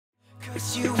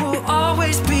You will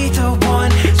always be the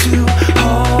one to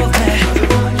hold me.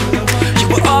 You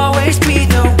will always be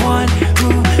the one who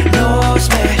knows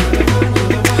me.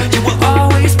 You will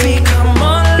always be, come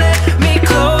on, let me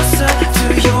closer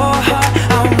to your heart.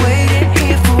 I'm waiting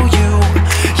here for you.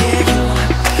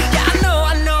 Yeah,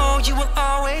 I know, you will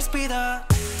always be the.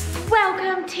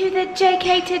 Welcome to the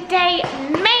JK Today.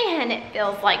 Man, it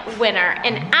feels like winter.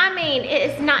 And I mean,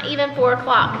 it is not even 4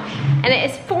 o'clock. And it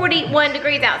is 41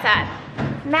 degrees outside.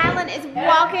 Madelyne is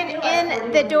walking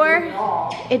in the door.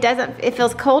 It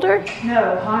feels colder?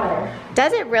 No, hotter.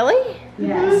 Does it really?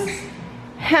 Yes.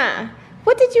 Huh.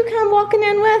 What did you come walking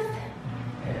in with?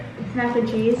 Mac and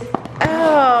cheese.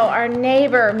 Oh, our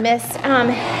neighbor, Miss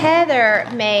Heather,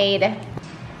 made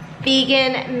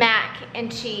vegan mac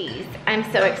and cheese. I'm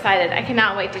so excited. I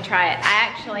cannot wait to try it. I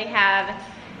actually have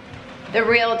the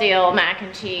real deal mac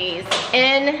and cheese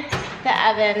in the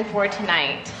oven for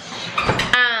tonight.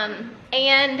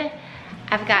 And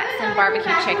I've got some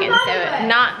barbecue chicken, so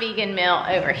not vegan meal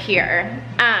over here.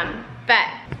 But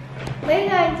we're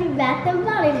going to Bath and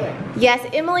Body Works. yes,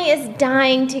 Emily is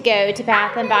dying to go to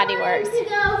Bath and Body Works. To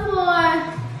go for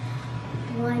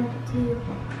 1, 2,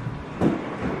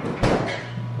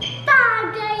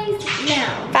 5 days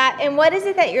now. And what is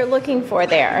it that you're looking for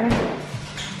there?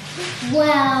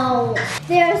 Well,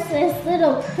 there's this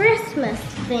little Christmas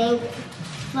thing.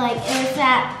 Like, it's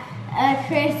at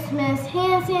Christmas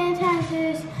hand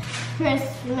sanitizers,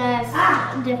 Christmas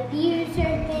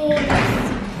diffuser things.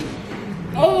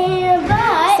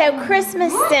 So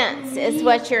Christmas scents is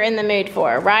what you're in the mood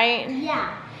for, right?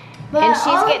 Yeah. And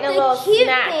she's getting a little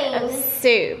snack of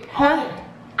soup. Huh?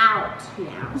 Out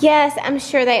now. Yes, I'm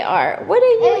sure they are. What are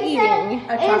you eating?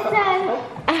 It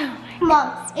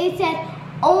said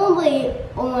only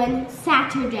on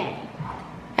Saturday.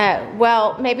 Oh,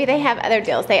 well, maybe they have other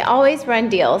deals. They always run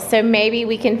deals, so maybe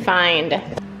we can find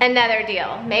another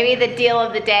deal. Maybe the deal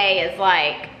of the day is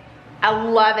like, I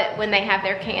love it when they have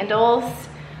their candles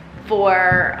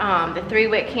for the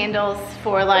 3-wick candles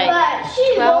for like but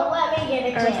she 12 won't let me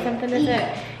get a or something. Is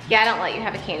it? Yeah, I don't let you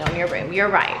have a candle in your room. You're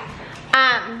right.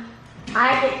 I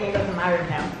get candles in my room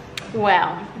now.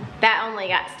 Well, that only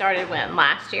got started when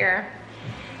last year.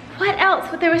 What else?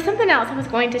 But there was something else I was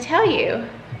going to tell you.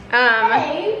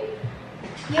 Hey,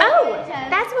 Oh,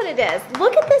 that's what it is.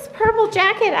 Look at this purple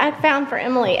jacket I found for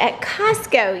Emily at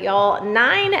Costco, y'all.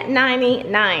 $9.99.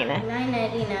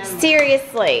 $9.99.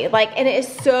 Seriously, like, and it is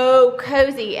so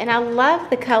cozy, and I love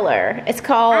the color. It's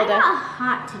called, I got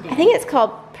hot today. I think it's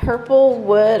called purple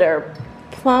wood or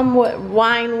plum wood,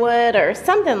 wine wood or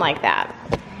something like that.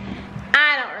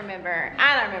 I don't remember,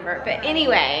 but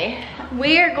anyway,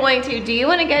 we are going to, do you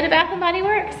want to go to Bath and Body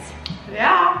Works?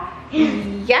 Yeah.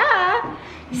 Yeah.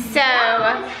 So,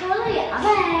 oh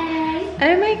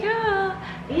my god.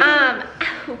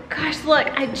 Oh gosh, look,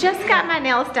 I just got my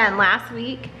nails done last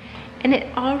week and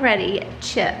it already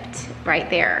chipped right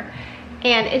there.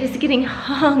 And it is getting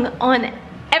hung on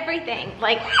everything.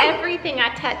 Like everything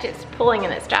I touch, it's pulling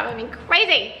and it's driving me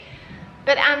crazy.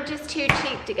 But I'm just too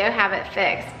cheap to go have it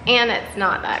fixed. And it's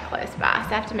not that close by, so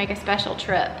I have to make a special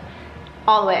trip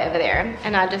all the way over there,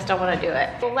 and I just don't want to do it.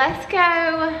 Well, let's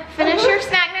go finish your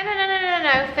snack.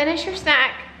 No, finish your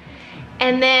snack.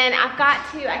 And then I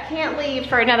can't leave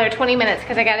for another 20 minutes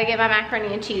because I got to get my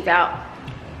macaroni and cheese out.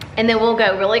 And then we'll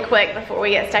go really quick before we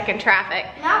get stuck in traffic.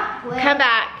 Not quick. Come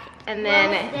back and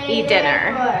then eat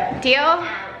dinner. Deal?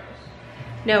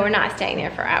 No, we're not staying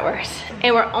there for hours.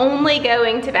 And we're only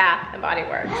going to Bath and Body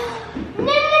Works.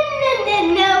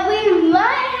 No, we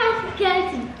might have to go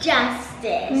to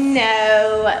Justice.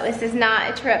 No, this is not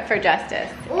a trip for Justice.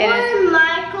 Or it is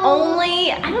Michael.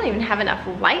 only, I don't even have enough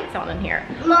lights on in here.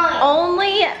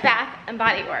 Only Bath and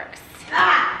Body Works.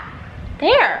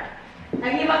 There.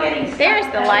 I keep on getting stuck. There's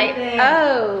the light.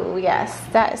 Oh, yes.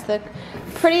 That is the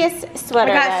prettiest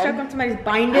sweater. I got though. stuck on somebody's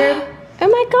binder. Oh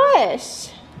my gosh.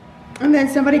 And then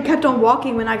somebody kept on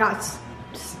walking when I got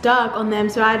stuck on them,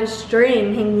 so I had a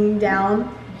string hanging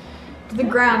down to the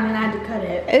ground and I had to cut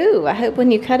it. Ooh, I hope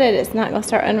when you cut it, it's not going to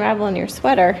start unraveling your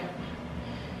sweater.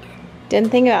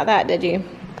 Didn't think about that, did you?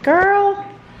 Girl,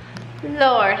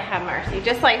 Lord have mercy.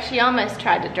 Just like she almost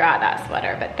tried to dry that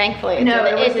sweater, but thankfully it No,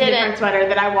 didn't. it was a different sweater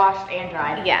that I washed and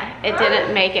dried. Yeah, it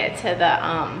didn't make it to the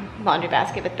laundry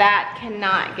basket, but that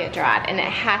cannot get dried, and it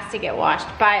has to get washed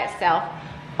by itself.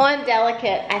 On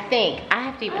delicate, I think. I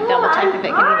have to even double check if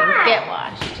it can even get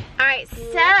washed. All right,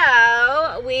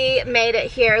 so we made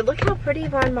it here. Look how pretty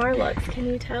Von Mar looks. Can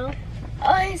you tell?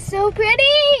 Oh, it's so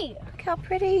pretty. Look how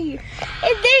pretty.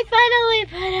 And they finally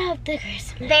put up the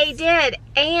Christmas. They did,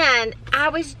 and I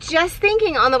was just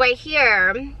thinking on the way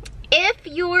here, If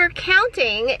you're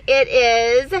counting, it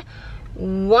is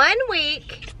 1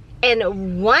 week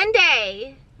and 1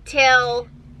 day till,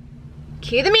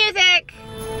 cue the music.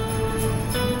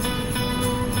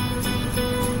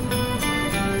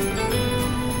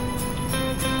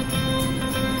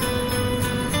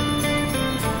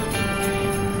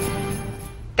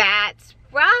 That's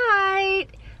right.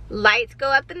 Lights go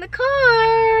up in the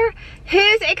car.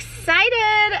 Who's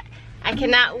excited? I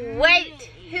cannot wait.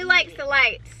 Who likes the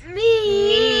lights?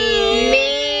 Me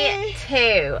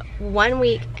too. 1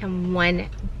 week and 1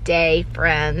 day,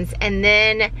 friends. And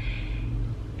then,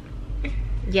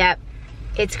 yep,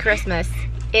 it's Christmas.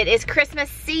 It is Christmas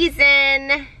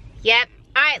season. Yep.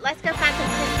 All right, let's go find some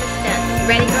Christmas stuff.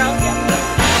 Ready, girls?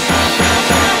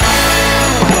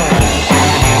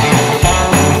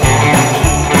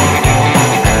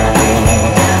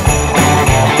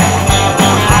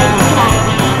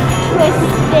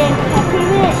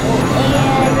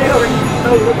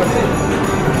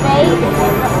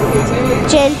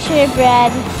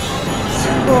 Gingerbread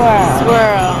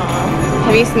squirrel.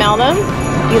 Have you smelled them?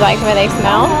 You like the way they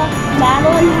smell?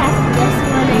 Madelyne has this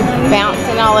one.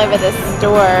 Bouncing all over the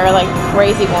store like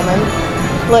crazy woman.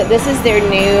 Look, this is their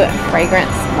new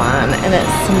fragrance one, and it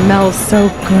smells so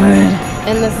good.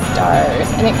 And the stars,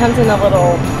 and it comes in a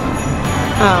little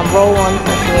roll-on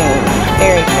perfume.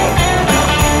 Very cool.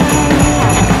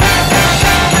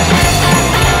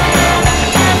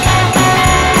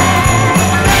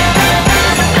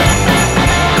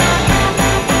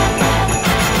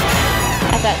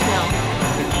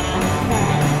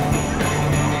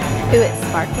 Ooh, it's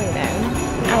sparkly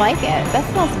though. I like it. That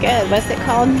smells good. What's it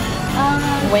called?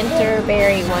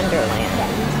 Winterberry Wonderland.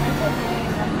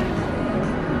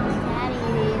 Daddy,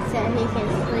 so he can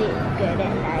sleep good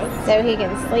at night. So he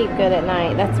can sleep good at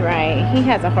night. That's right. He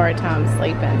has a hard time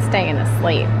sleeping, staying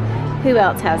asleep. Who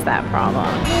else has that problem?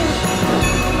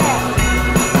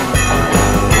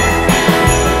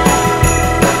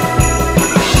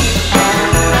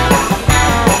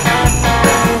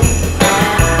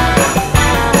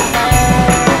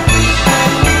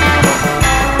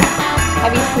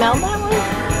 Smell that one?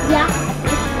 Yeah.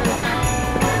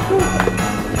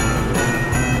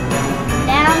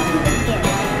 Down to the skin.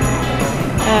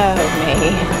 Oh,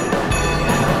 me.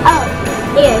 Oh,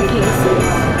 ear cases.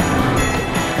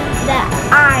 That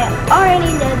I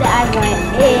already know that I want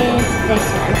is this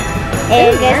one.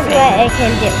 And guess what it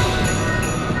can do?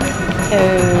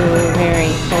 Oh, very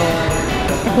cool.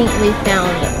 I think we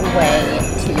found way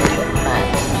too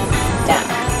much stuff.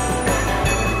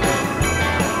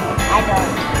 I don't.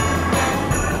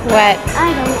 What?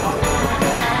 I don't.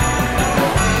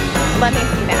 Let me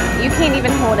see that. You can't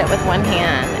even hold it with one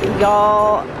hand.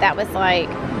 Y'all, that was like,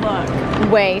 look,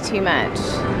 way too much.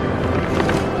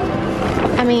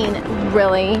 I mean,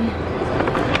 really?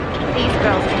 These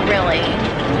girls, really?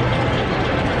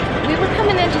 We were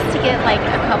coming in just to get like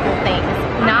a couple things.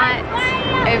 Not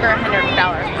over $100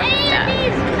 worth of stuff.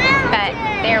 But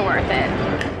they're worth it.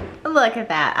 Look at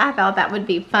that. I thought that would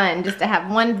be fun just to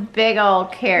have one big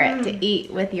old carrot to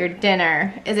eat with your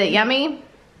dinner. Is it yummy?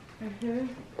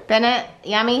 Bennett,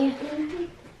 yummy?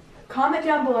 Comment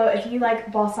down below if you like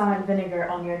balsamic vinegar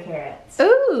on your carrots.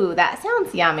 Ooh, that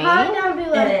sounds yummy. Comment down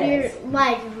below if It you is.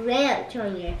 like ranch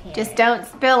on your carrots. Just don't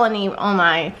spill any on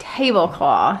my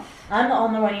tablecloth. I'm the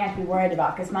only one you have to be worried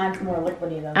about because mine's more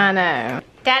liquidy than I know.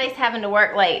 Daddy's having to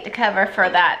work late to cover for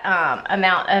that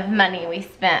amount of money we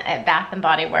spent at Bath &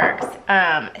 Body Works.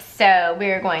 So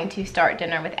we're going to start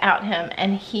dinner without him,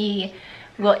 and he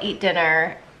will eat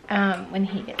dinner when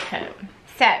he gets home.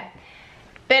 So,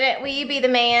 Bennett, will you be the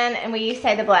man and will you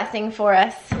say the blessing for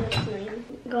us?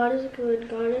 God is good,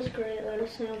 God is great. Let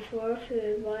us now for our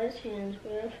food, by his hands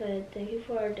we are fed. Thank you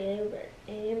for our daily bread.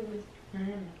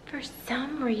 Amen. For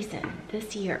some reason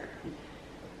this year,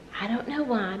 I don't know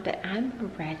why, but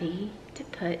I'm ready to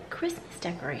put Christmas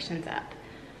decorations up.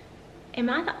 Am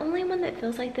I the only one that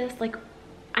feels like this? Like,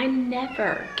 I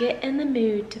never get in the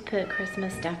mood to put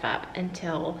Christmas stuff up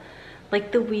until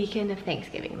like the weekend of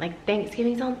Thanksgiving. Like,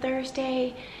 Thanksgiving's on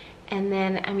Thursday, and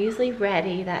then I'm usually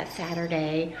ready that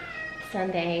Saturday,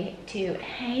 Sunday to,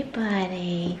 hey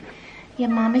buddy, your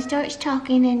mama starts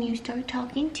talking and you start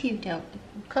talking too, don't you?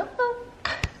 Come on.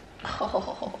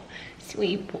 Oh,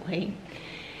 sweet boy.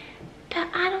 But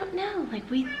I don't know, like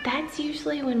that's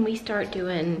usually when we start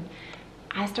doing,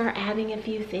 I start adding a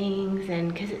few things,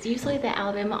 and because it's usually the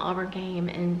Alabama-Auburn game,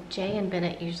 and Jay and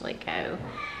Bennett usually go,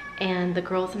 and the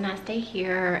girls and I stay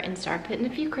here and start putting a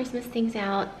few Christmas things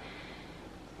out.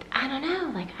 I don't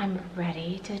know, like I'm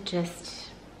ready to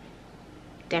just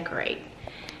decorate.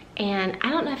 And I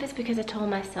don't know if it's because I told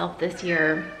myself this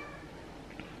year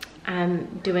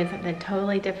I'm doing something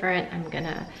totally different. I'm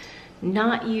gonna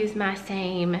not use my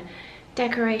same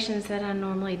decorations that I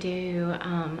normally do.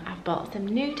 I've bought some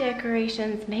new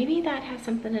decorations. Maybe that has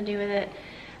something to do with it.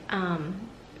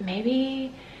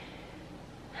 Maybe,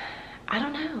 I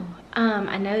don't know.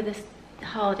 I know this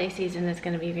holiday season is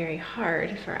going to be very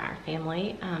hard for our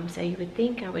family, so you would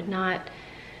think I would not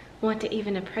want to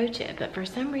even approach it, but for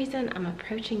some reason I'm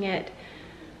approaching it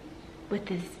with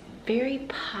this very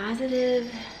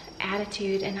positive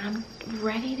attitude, and I'm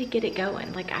ready to get it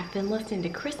going. Like, I've been listening to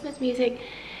Christmas music.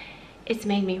 It's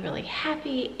made me really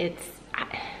happy.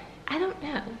 I don't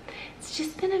know. It's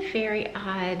just been a very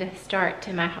odd start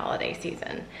to my holiday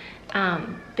season.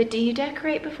 But do you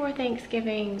decorate before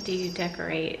Thanksgiving? Do you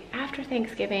decorate after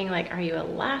Thanksgiving? Like, are you a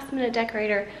last minute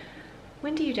decorator?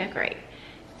 When do you decorate?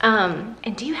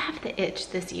 And do you have the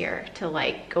itch this year to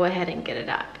like go ahead and get it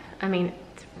up? I mean,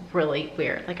 it's really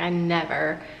weird. Like, I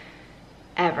never,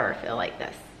 ever feel like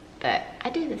this, but I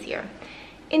do this year.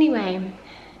 Anyway,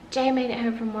 Jay made it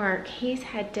home from work. He's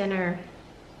had dinner.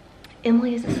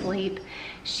 Emily is asleep.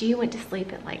 She went to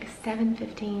sleep at like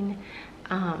 7:15.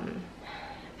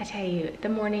 I tell you, the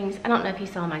mornings, I don't know if you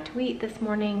saw my tweet this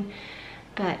morning,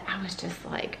 but I was just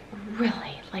like,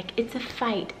 really, like, it's a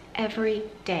fight every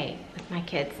day with my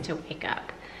kids to wake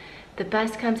up. The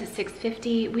bus comes at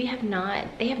 6:50. They have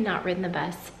not ridden the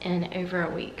bus in over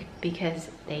a week because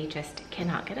they just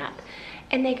cannot get up.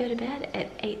 And they go to bed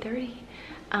at 8:30.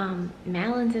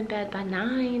 Madelyne's in bed by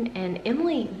 9, and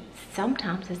Emily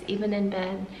sometimes is even in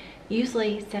bed,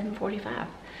 usually 7:45.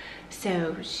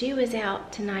 So she was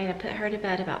out tonight. I put her to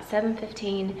bed about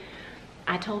 7:15.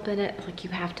 I told Bennett, like, you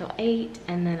have till 8,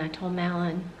 and then I told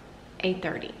Madelyne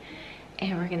 8:30.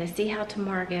 And we're gonna see how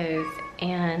tomorrow goes,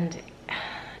 and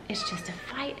it's just a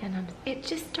fight, and it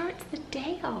just starts the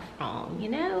day off wrong, you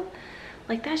know?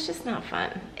 Like, that's just not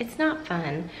fun. It's not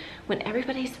fun when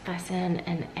everybody's fussing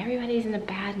and everybody's in a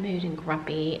bad mood and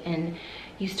grumpy, and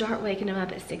you start waking them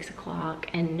up at 6 o'clock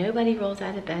and nobody rolls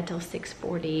out of bed till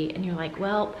 6:40, and you're like,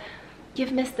 well,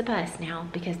 you've missed the bus now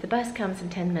because the bus comes in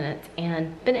 10 minutes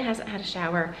and Bennett hasn't had a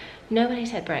shower,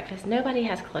 nobody's had breakfast, nobody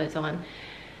has clothes on,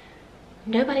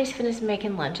 nobody's finished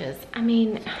making lunches. I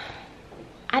mean,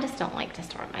 I just don't like to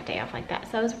start my day off like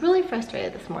that. So I was really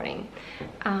frustrated this morning.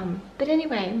 But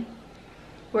anyway,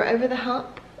 we're over the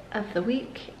hump of the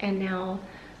week, and now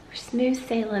we're smooth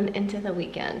sailing into the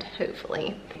weekend,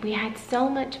 hopefully. We had so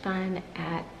much fun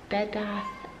at Bed Bath,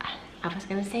 I was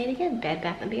gonna say it again, Bed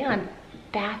Bath & Beyond,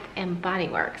 Bath and Body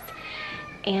Works.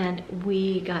 And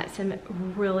we got some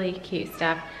really cute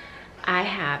stuff. I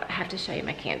have to show you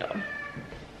my candle.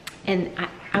 And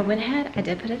I went ahead, I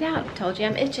did put it out, told you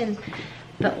I'm itching.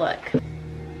 But look,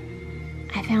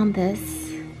 I found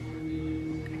this.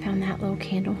 I found that little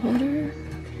candle holder.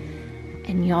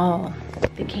 And y'all,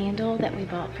 the candle that we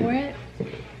bought for it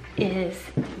is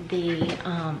the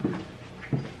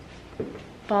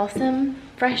balsam,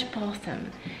 fresh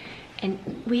balsam.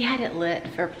 And we had it lit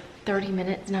for 30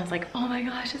 minutes, and I was like, oh my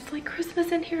gosh, it's like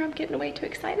Christmas in here. I'm getting way too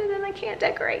excited and I can't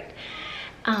decorate.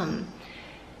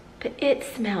 But it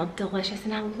smelled delicious,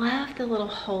 and I love the little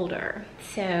holder.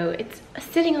 So it's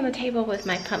sitting on the table with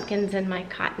my pumpkins and my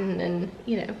cotton and,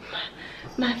 you know,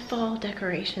 my fall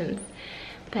decorations.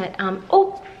 But,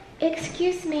 oh,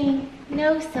 excuse me.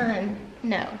 No, son,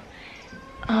 no.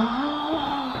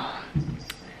 Oh,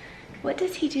 what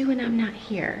does he do when I'm not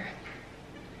here?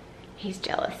 He's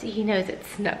jealous. He knows it's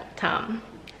snuggle time,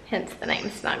 hence the name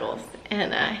Snuggles.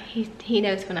 And he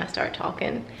knows when I start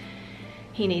talking,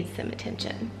 he needs some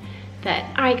attention. But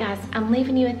all right, guys, I'm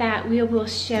leaving you with that. We will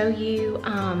show you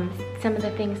some of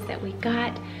the things that we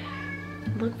got.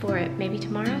 Look for it maybe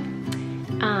tomorrow.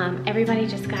 Everybody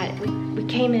just got, we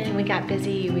came in, we got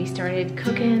busy, we started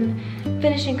cooking,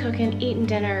 finishing cooking, eating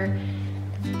dinner,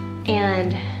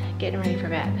 and getting ready for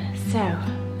bed. So,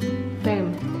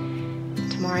 boom.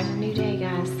 Tomorrow's a new day,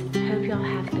 guys. Hope y'all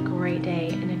have a great day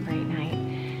and a great night.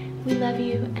 We love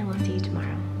you, and we'll see you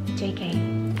tomorrow.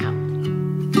 JK, out.